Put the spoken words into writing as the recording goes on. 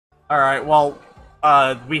Alright, well,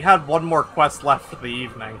 we had one more quest left for the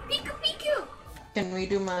evening. Piku Piku! Can we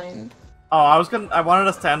do mine? Oh, I wanted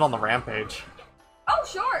us to end on the Rampage. Oh,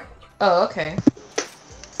 sure! Oh, okay.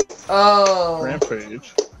 Oh.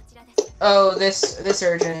 Rampage. Oh, this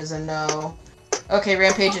urgent is a no. Okay,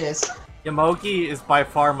 Rampage it is. Yamogi is by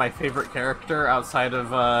far my favorite character outside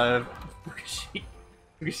of,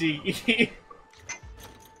 Lucie.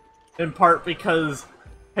 In part because,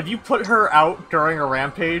 have you put her out during a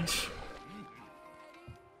Rampage?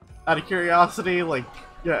 Out of curiosity, like,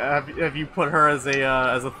 yeah, have you put her as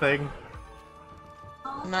a thing?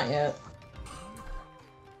 Not yet.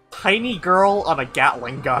 Tiny girl on a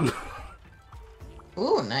Gatling gun.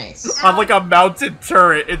 Ooh, nice. On like a mounted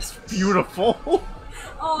turret, it's beautiful.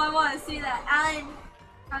 Oh, I want to see that. Alan,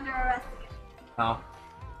 under arrest again. Oh.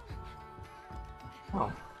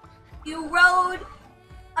 Oh. You rode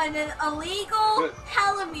an illegal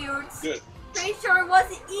palamute. Good. Pretty sure it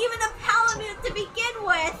wasn't even a palamute to begin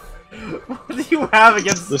with. What do you have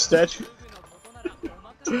against The statue.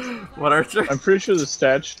 What, Archer? I'm pretty sure the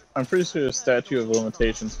statue of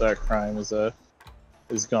limitations for that crime is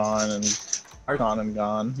gone and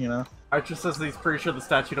gone. You know. Archer says he's pretty sure the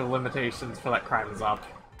statute of limitations for that crime is up.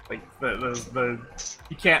 Like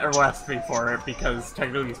you can't arrest me for it because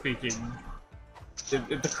technically speaking,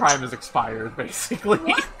 the crime is expired, basically.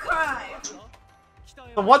 What crime?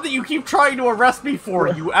 The one that you keep trying to arrest me for,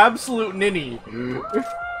 you absolute ninny.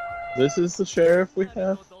 This is the sheriff we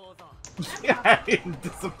have. I'm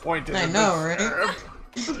disappointed. I in know, the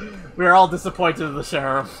right? We're all disappointed in the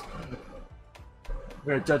sheriff.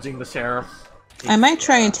 We're judging the sheriff. I might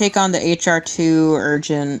try and take on the HR2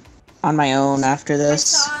 urgent on my own after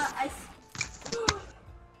this.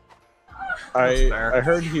 I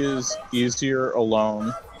heard he is easier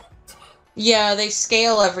alone. Yeah, they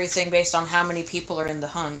scale everything based on how many people are in the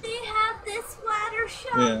hunt. They have this ladder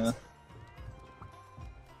shot. Yeah.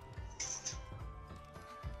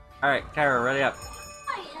 Alright, Kyra, ready up.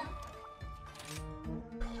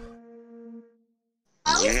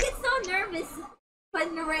 I always get so nervous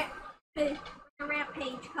when the Rampage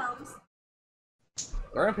comes.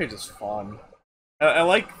 The Rampage is fun. I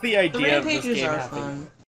like the idea of this Rampages game are having...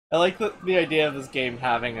 fun. I like the idea of this game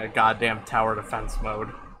having a goddamn tower defense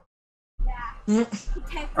mode. Yeah.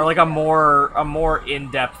 Or like a more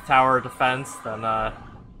in-depth tower defense than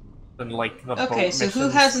like the boat Okay, so who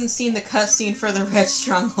missions. hasn't seen the cutscene for the Red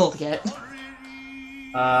Stronghold yet?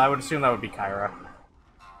 I would assume that would be Kyra.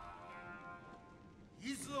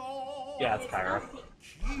 Yeah, it's Kyra.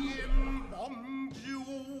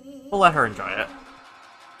 We'll let her enjoy it.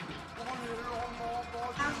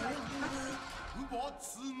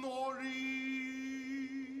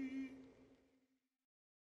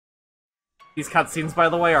 These cutscenes, by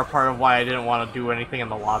the way, are part of why I didn't want to do anything in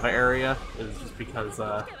the lava area. Is just because,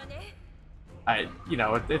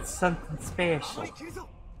 it's something special.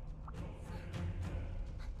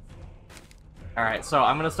 Alright, so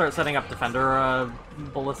I'm gonna start setting up defender,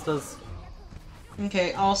 ballistas.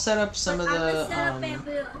 Okay, I'll set up some of I'm gonna the, set up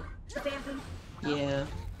bamboo. The bamboo. yeah.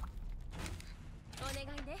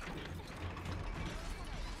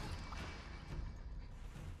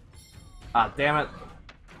 Ah, damn it.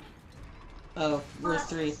 Oh, we're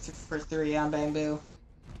for three on bamboo.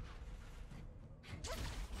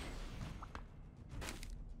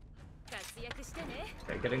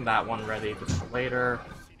 Okay, getting that one ready just for later.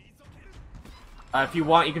 If you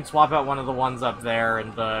want, you can swap out one of the ones up there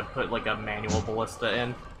and put like a manual ballista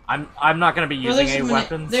in. I'm not gonna be using any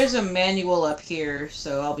weapons. There's a manual up here,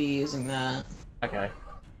 so I'll be using that. Okay.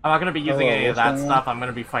 I'm not gonna be using any of that stuff. I'm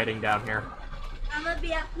gonna be fighting down here. I'm gonna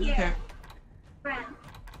be up here. Okay. Friend.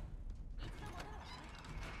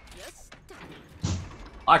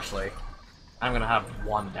 Actually, I'm gonna have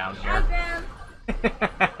one down Hi, here. Graham.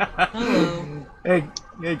 Hello.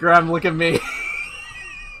 Hey, Graham, look at me.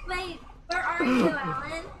 Wait, where are you,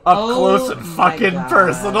 Alan? Up Oh close and my fucking God.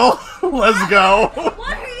 personal. Let's go.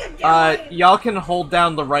 What are you doing? Y'all can hold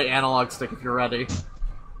down the right analog stick if you're ready.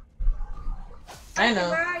 I know.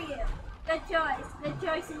 Where are you? Good choice. Good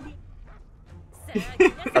choice indeed.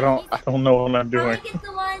 I don't know what I'm I'm doing. gonna get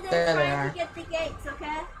the ones that There are they trying are. to get the gates,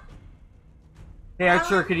 okay? Hey,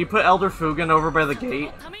 Archer, could you put Elder Fugan over by the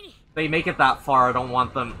gate? They make it that far. I don't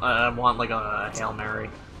want them. I want like a Hail Mary.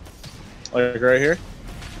 Like right here?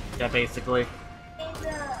 Yeah, basically. And,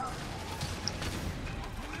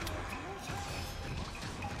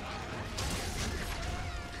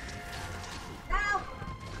 ow!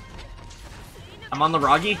 I'm on the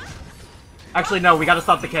Roggy. Actually, no, we gotta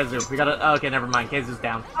stop the Kaizo. We gotta. Oh, okay, never mind. Kaizo's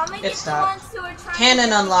down. I'm gonna get It's the not. ones who are trying Cannon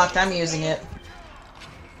to unlocked, I'm using it.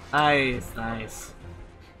 Nice, nice.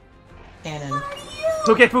 Cannon. What are you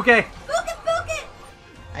Puke, Puke! Puke!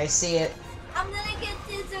 I see it. I'm gonna get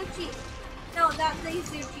the Zuchi. No, not the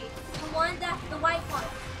Zuchi. The one that, the white one.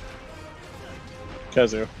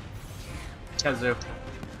 Kaizo. Kaizo.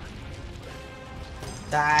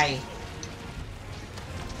 Die.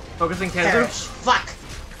 Focusing Kaizo. Perish. Fuck.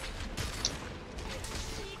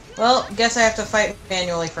 Well, guess I have to fight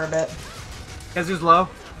manually for a bit. Kaizo's low.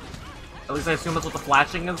 At least I assume that's what the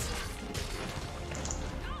flashing is.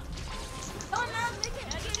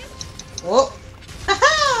 Whoa.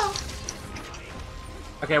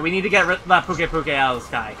 Okay, we need to get that Puke Puke out of the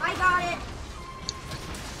sky. I got it.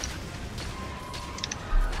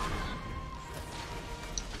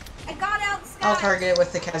 I got out the sky. I'll target it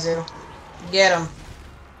with the Kaizo. Get him.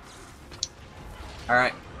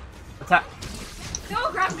 Alright. Attack.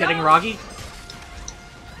 Go, grab Getting go. Roggy.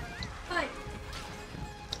 Good.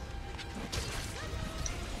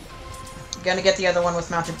 Gonna get the other one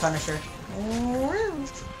with Mounted Punisher.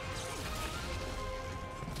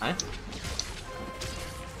 Nice.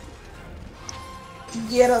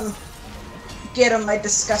 Get him. Get him, my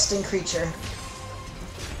disgusting creature.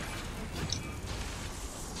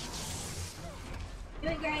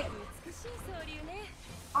 Doing great.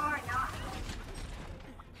 Or not.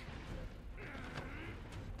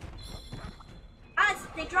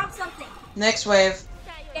 They dropped something. Next wave.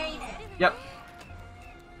 Gain it. Yep.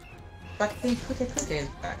 But the Puke Puke is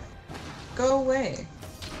back. Go away.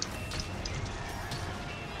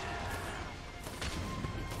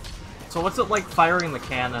 So what's it like firing the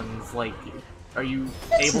cannons? Like, are you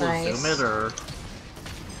It's able nice. to zoom it, or...?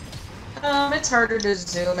 It's harder to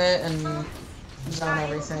zoom it and zone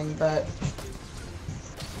everything, but...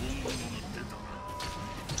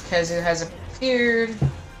 Kaizo has appeared.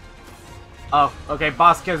 Oh, okay,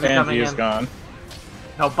 Boss Kaizo And coming he is in. gone.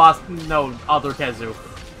 No, other Kaizo.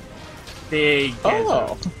 Big Kaizo.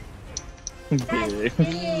 Oh. Big.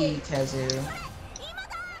 The Kaizo.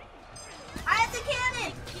 I have the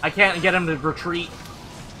cannon. I can't get him to retreat.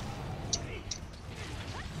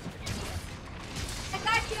 I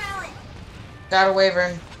got you, Alan. Got a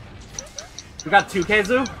Wyvern. We got 2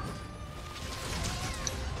 Kaizo?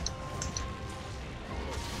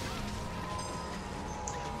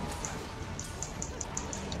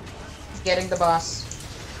 Getting the boss.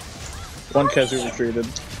 One Kaizo retreated.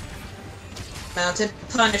 Mounted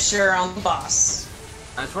Punisher on the boss.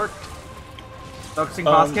 Nice work. Focusing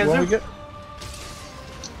Boss Kaizo?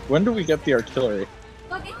 When do we get the artillery?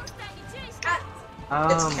 Look at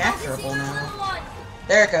It's Um, capturable the now. little one.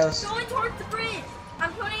 There it goes. Going towards the bridge.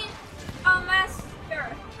 I'm putting a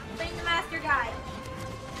master. Putting the master guy.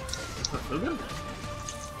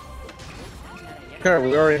 Kara,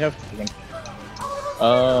 we already have one.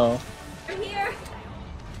 Oh. They're here.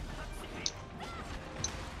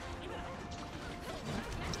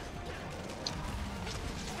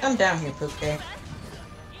 Come down here, Puke.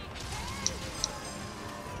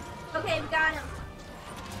 Okay, we got him.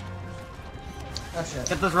 Oh shit.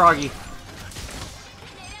 Get this Roggy.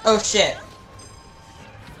 Oh shit.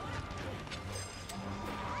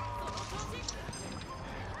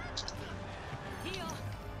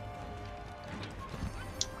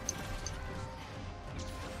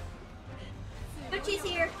 Lucie's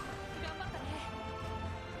here.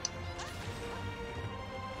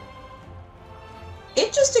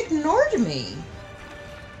 It just ignored me.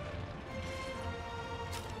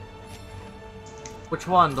 Which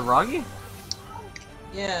one? The Roggy?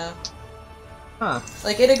 Yeah. Huh.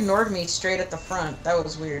 Like, it ignored me straight at the front. That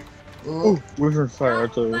was weird. Ooh. Ooh, Wyvern fire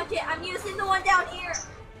artillery. Budget, I'm using the one down here.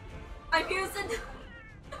 I'm using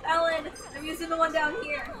Ellen. I'm using the one down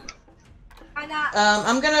here. I'm not.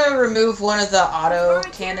 I'm gonna remove one of the auto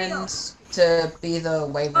cannons to be the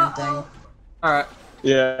Wyvern thing. Alright.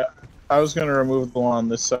 Yeah, I was gonna remove the one on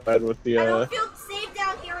this side with the I don't feel safe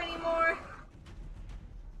down here anymore.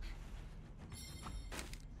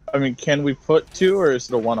 I mean, can we put 2 or is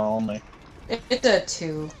it a 1 only? It's a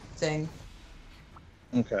 2 thing.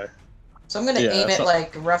 Okay. So I'm gonna Yeah, aim it so-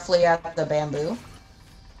 like roughly at the bamboo.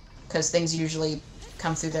 Because things usually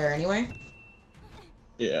come through there anyway.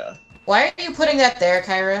 Yeah. Why are you putting that there,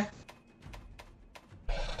 Kyra?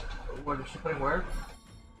 What is she putting where?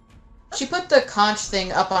 She put the conch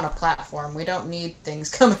thing up on a platform. We don't need things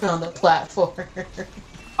coming on the platform.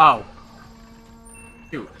 Oh.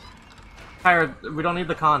 Shoot. Kyra, we don't need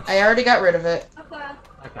the conch. I already got rid of it. Okay.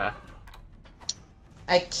 Okay.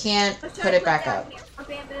 I can't Let's try put to it back down up. here. A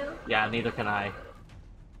bamboo. Yeah, neither can I.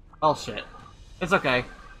 Oh shit. It's okay.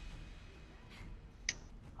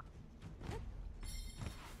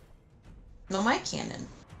 No, my cannon.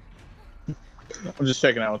 I'm just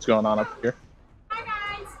checking out what's going on up here. Hi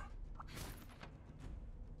guys.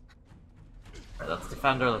 Alright, that's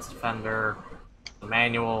defender, that's defender. The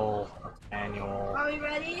manual, that's manual. Are we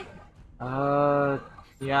ready?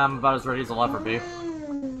 Yeah, I'm about as ready as I'll ever be.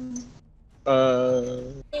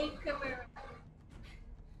 Dave Kimmer.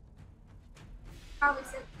 Probably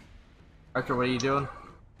said. Archer, what are you doing?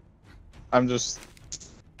 I'm just...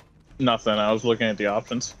 Nothing, I was looking at the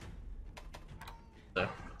options. Okay.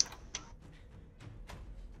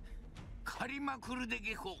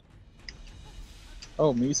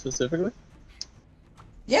 Oh, me specifically?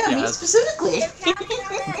 Yeah, me Yes. specifically.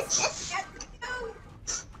 Let's go.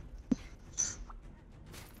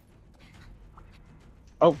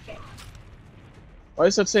 Oh. Why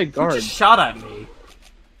does that say Who guard? just shot at me?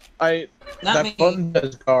 Not that me. button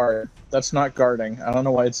says guard. That's not guarding. I don't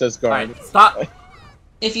know why it says guard. Alright, stop!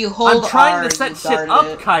 If you hold I'm trying R, to set you shit guard up,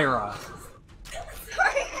 it. Kyra!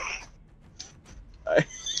 Sorry.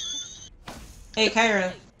 Hey,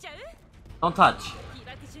 Kyra. Don't touch.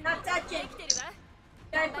 Not touching.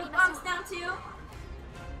 Can I put bombs down too?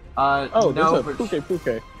 Oh, no, there's a but...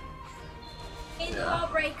 puke. Need the wall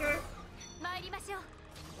breaker.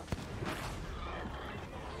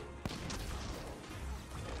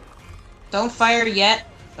 Don't fire yet.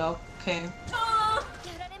 Okay.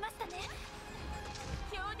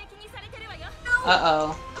 Oh,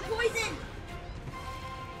 Uh-oh. poison.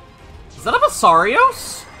 Is that a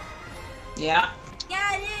Basarios? Yeah.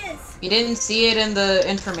 Yeah, it is. You didn't see it in the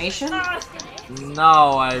information? No,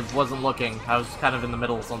 I wasn't looking. I was kind of in the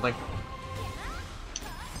middle of something.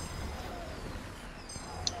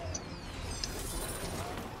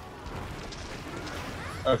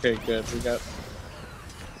 Okay, good. We got...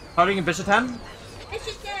 Starting in Bishop 10? It's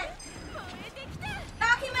just dead.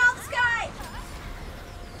 Knock him out of the sky.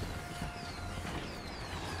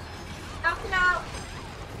 Knock him out.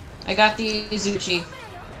 I got the Izuchi.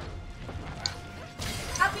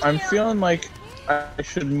 I'm feeling like I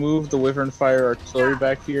should move the Wyvern Fire Artillery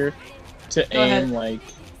back here to Go ahead. aim, like...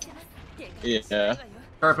 Yeah.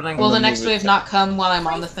 Sharpening. Will the gonna next move it wave not come while I'm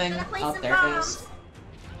on the thing? Gonna place Oh, some there it bombs. is.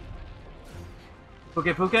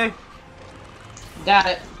 Puke. Got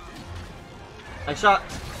it. I shot.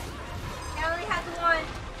 I only had the one.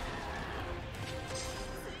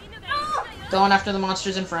 Oh! Going after the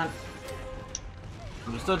monsters in front.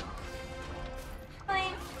 Understood.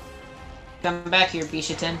 Fine. Come back here,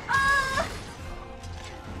 Bishatin. Ah!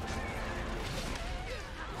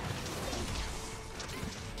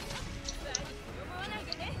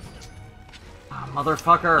 Ah,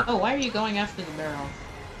 motherfucker. Oh, why are you going after the barrel?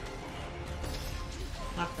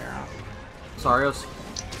 Not barrel. Basarios.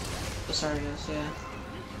 Basarios, yeah.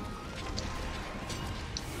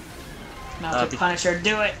 Now to Punisher,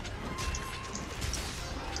 do it!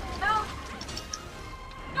 No!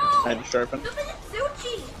 No! I had to sharpen. Look at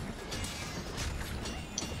Suchi!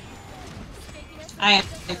 I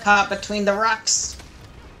am caught between the rocks.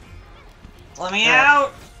 Let me Yeah.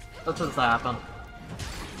 out! That's what's happened.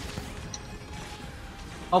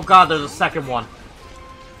 Oh god, there's a second one.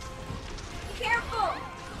 Be careful!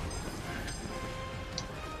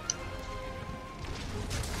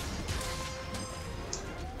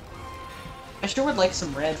 I sure would like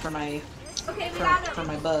some red for my Okay, we got for him.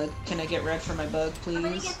 my bug. Can I get red for my bug, I'm gonna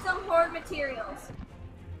please? get some horde materials.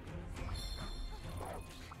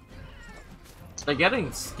 They're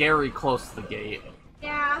getting scary close to the gate.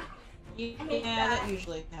 Yeah. Yeah, hate that that.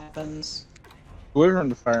 usually happens.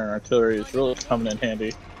 Wyvern Fire and Artillery is really coming in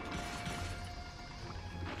handy.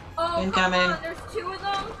 Oh, Incoming. come on, there's two of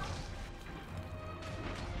them?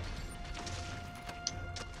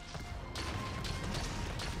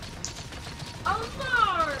 Oh,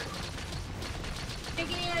 Lord!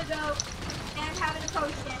 Taking an antidote and having a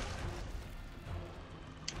potion.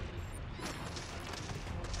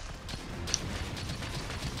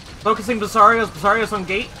 Focusing Basarios on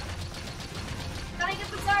gate. Gotta get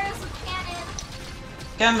Basarios with cannon.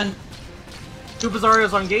 Coming. 2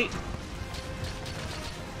 Basarios on gate.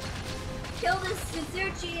 Kill this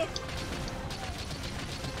Suzuki.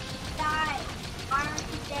 Die. Why aren't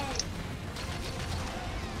you dead?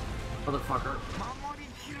 Motherfucker.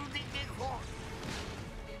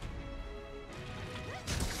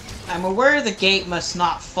 I'm aware the gate must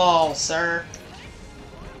not fall, sir.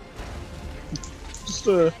 Just,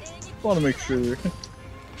 want to make sure.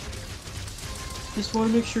 Just want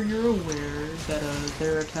to make sure you're aware that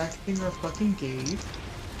they're attacking our fucking gate.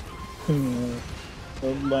 The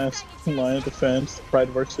last line of defense, the pride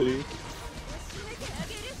of our city.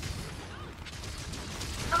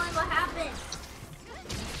 Tell me what happened.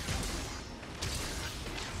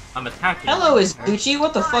 I'm attacking. Hello, Izuchi.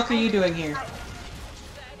 What the fuck are you doing here? I'm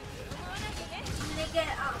gonna get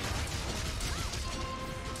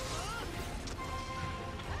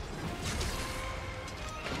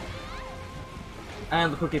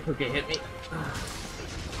And the Puke hit me.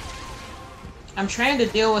 I'm trying to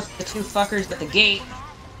deal with the two fuckers at the gate.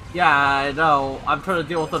 Yeah, I know. I'm trying to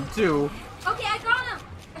deal with them too. Okay, I got him!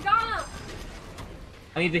 I got him!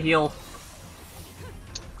 I need to heal.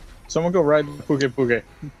 Someone go ride the Puke.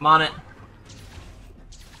 I'm on it.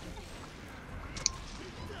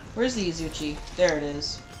 Where's the Izuchi? There it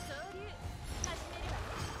is.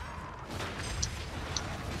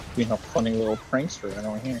 Being a funny little prankster I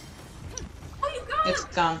don't hear. Oh, you got It's him!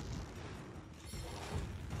 gone.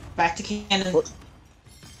 Back to cannon. What?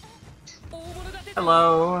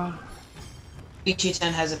 Hello.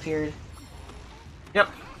 Ichi-ten has appeared. Yep.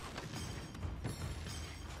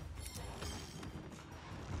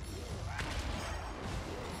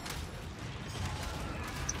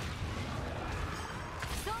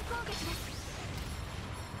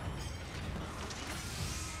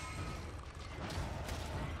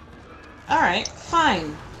 Alright,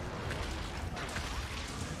 fine.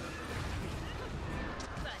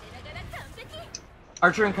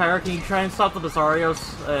 Archer and Kyra, can you try and stop the Basarios?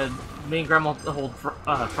 Me and Grandma hold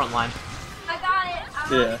front line. I got it!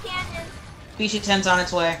 I'm on the cannon! Ichi-ten's on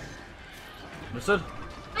its way. Understood?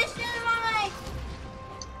 Mission in my way!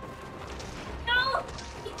 No!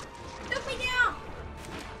 He took me down!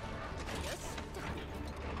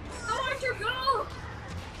 Go, Archer, go!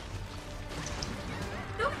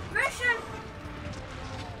 No, mission!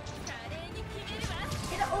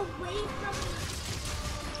 Get away from me!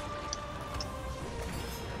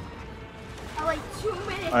 I like 2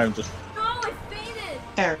 minutes! I'm just. No, I fainted!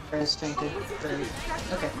 Character is fainted. Great.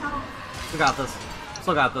 Okay. We got this.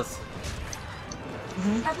 Still got this.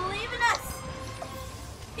 I believe in us!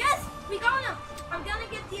 Yes! We got him! I'm gonna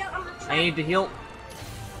get the I'm gonna I try. need to heal.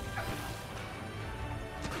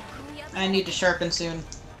 I need to sharpen soon.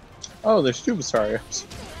 Oh, there's two Basarios.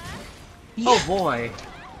 Oh boy.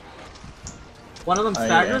 One of them I need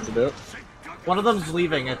staggered. antidote. One of them's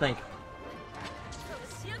leaving, I think.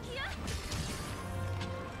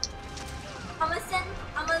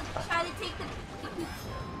 I'm gonna try to take the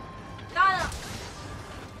got him!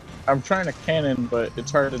 I'm trying to cannon, but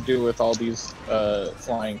it's hard to do with all these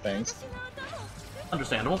flying things.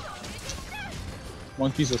 Understandable.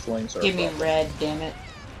 Monkeys with wings are. Give me red, damn it.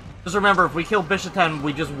 Just remember, if we kill Bishop 10,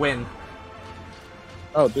 we just win.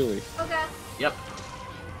 Oh, do we? Okay. Yep.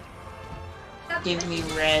 Give me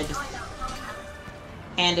red.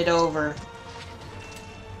 Hand it over.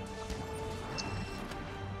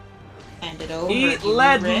 Hand it over. Eat Give me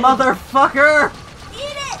lead, red. motherfucker! Eat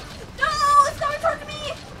it! No! It's coming towards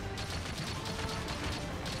me!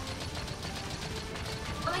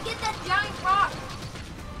 I'm gonna get that giant rock!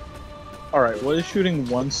 Alright, what is shooting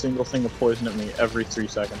one single thing of poison at me every 3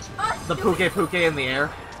 seconds? Oh, The Puke in the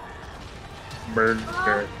air. Murder.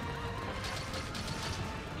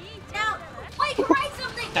 Now! Wait, write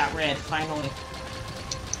something! Got red, finally.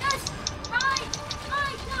 Yes! Write!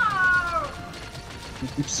 No!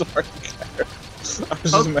 I'm sorry, Kara. I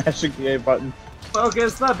was just mashing the A button.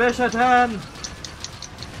 Focus the Bishop 10!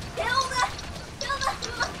 Kill the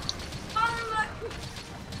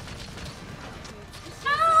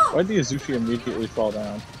No! Why'd the Azuchi immediately fall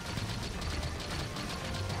down?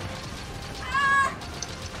 Ah!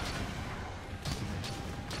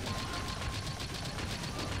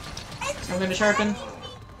 I'm gonna sharpen.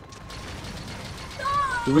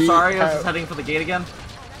 Do we Basarios is have... heading for the gate again.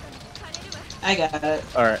 I got it.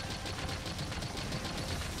 Alright.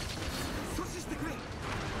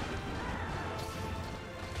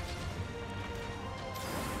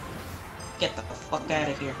 Get the fuck out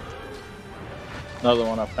of here. Another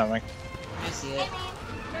one upcoming. I see I it. mean,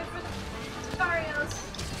 they're for the Starios.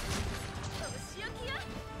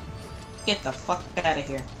 Get the fuck out of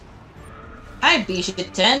here. Hi,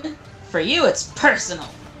 Bishop-ten. For you, it's personal.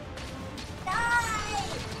 Die!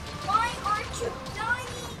 Why aren't you dying?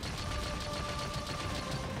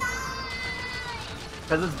 Die!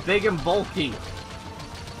 Because it's big and bulky.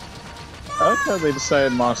 I like how they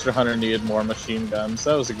decided Monster Hunter needed more machine guns.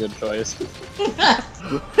 That was a good choice.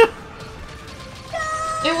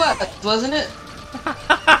 It was, wasn't it?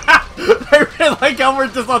 I really like how we're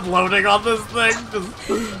just unloading on this thing. Just...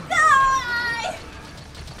 Die!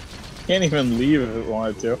 Can't even leave if it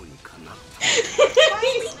wanted to.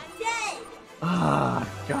 Finally dead! Ah,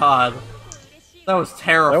 God. That was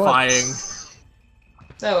terrifying.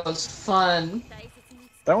 That was fun.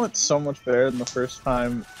 That went so much better than the first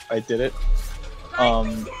time I did it.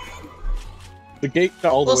 The gate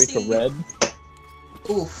got all the way to red.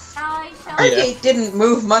 Oof. I shall Our Yeah. gate didn't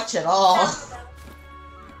move much at all.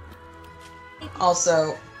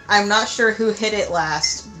 Also, I'm not sure who hit it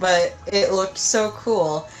last, but it looked so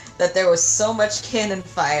cool. that there was so much cannon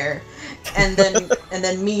fire, and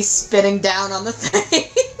then me spitting down on the thing.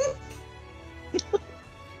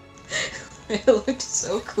 It looked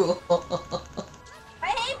so cool.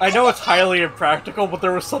 I know it's highly impractical, but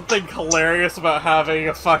there was something hilarious about having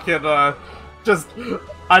a fucking, just,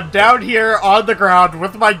 I'm down here on the ground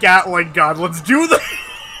with my Gatling gun, let's do this!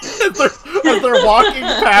 as they're walking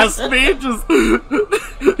past me, just,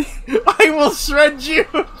 I will shred you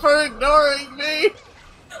for ignoring me!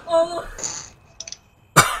 Oh.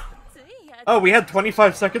 Oh, we had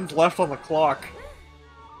 25 seconds left on the clock.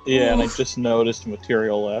 Yeah, and I just noticed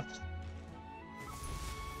material left.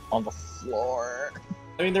 On the floor.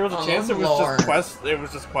 I mean, there was a chance it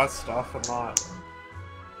was just quest stuff and not.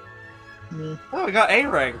 Oh, we got A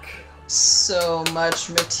rank. So much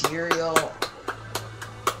material.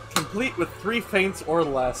 Complete with 3 feints or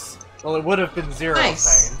less. Well, it would have been 0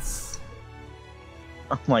 feints.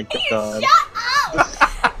 Oh my god. Shut up!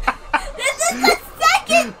 This is the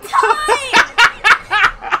second time!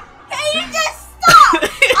 Can you just stop?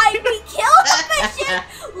 We killed the mission!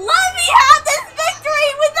 Let me have this victory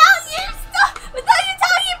without you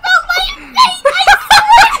talking about my fate!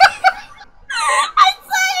 I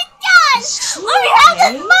swear to God! Let me have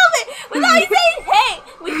this moment without you saying, hey,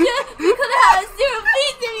 we could have had 0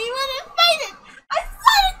 feet and we would have fainted! I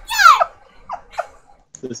swear to God!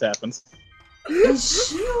 This happens. Is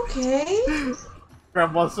she okay?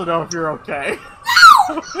 Graham wants to know if you're okay.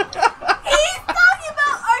 No! He's talking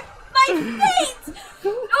about my fate! It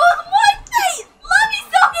was one fate! Let me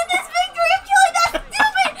soak in this victory of killing that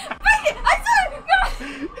stupid freaking! I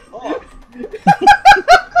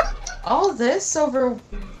swear! All this over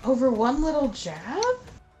one little jab?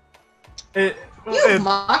 You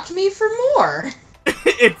mocked me for more.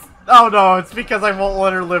 Oh no, it's because I won't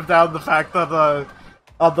let her live down the fact that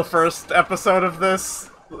on the first episode of this,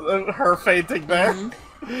 her fainting there.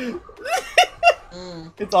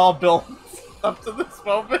 It's all built up to this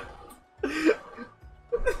moment. I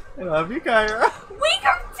love you, Kyra. We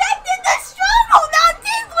protected the struggle, now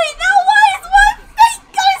did we? Now why is one fate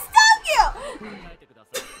gonna stop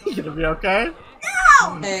you? You gonna be okay?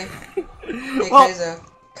 No! Hey, Well, Kaizo.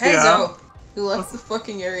 yeah. Who left the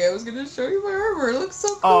fucking area? I was gonna show you my armor. It looks so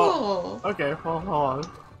cool. Oh, okay, well, hold on.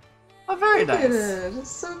 Oh, very Look at nice. it.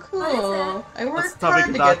 It's so cool. What is it? I worked That's hard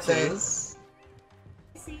to get Tabidachi. this.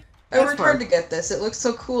 I That's worked hard to get this. It looks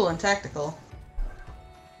so cool and tactical.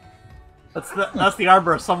 That's the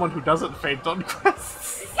armor of someone who doesn't faint on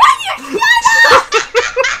quests. Can you shut up?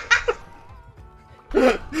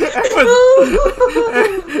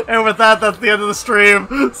 And with that, that's the end of the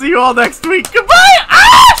stream. See you all next week. Goodbye!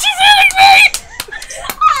 Ah!